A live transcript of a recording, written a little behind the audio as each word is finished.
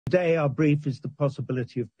Today, our brief is the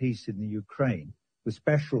possibility of peace in the Ukraine, with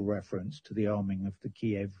special reference to the arming of the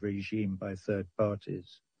Kiev regime by third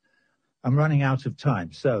parties. I'm running out of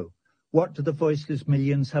time, so what do the voiceless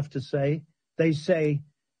millions have to say? They say,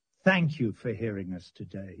 thank you for hearing us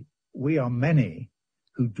today. We are many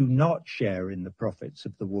who do not share in the profits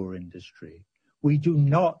of the war industry. We do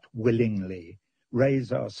not willingly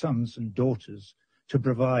raise our sons and daughters to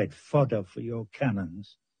provide fodder for your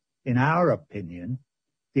cannons. In our opinion,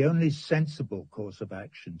 the only sensible course of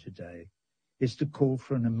action today is to call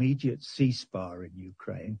for an immediate ceasefire in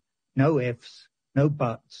Ukraine. No ifs, no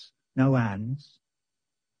buts, no ands.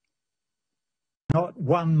 Not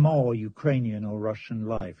one more Ukrainian or Russian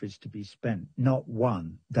life is to be spent. Not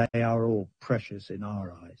one. They are all precious in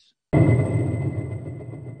our eyes.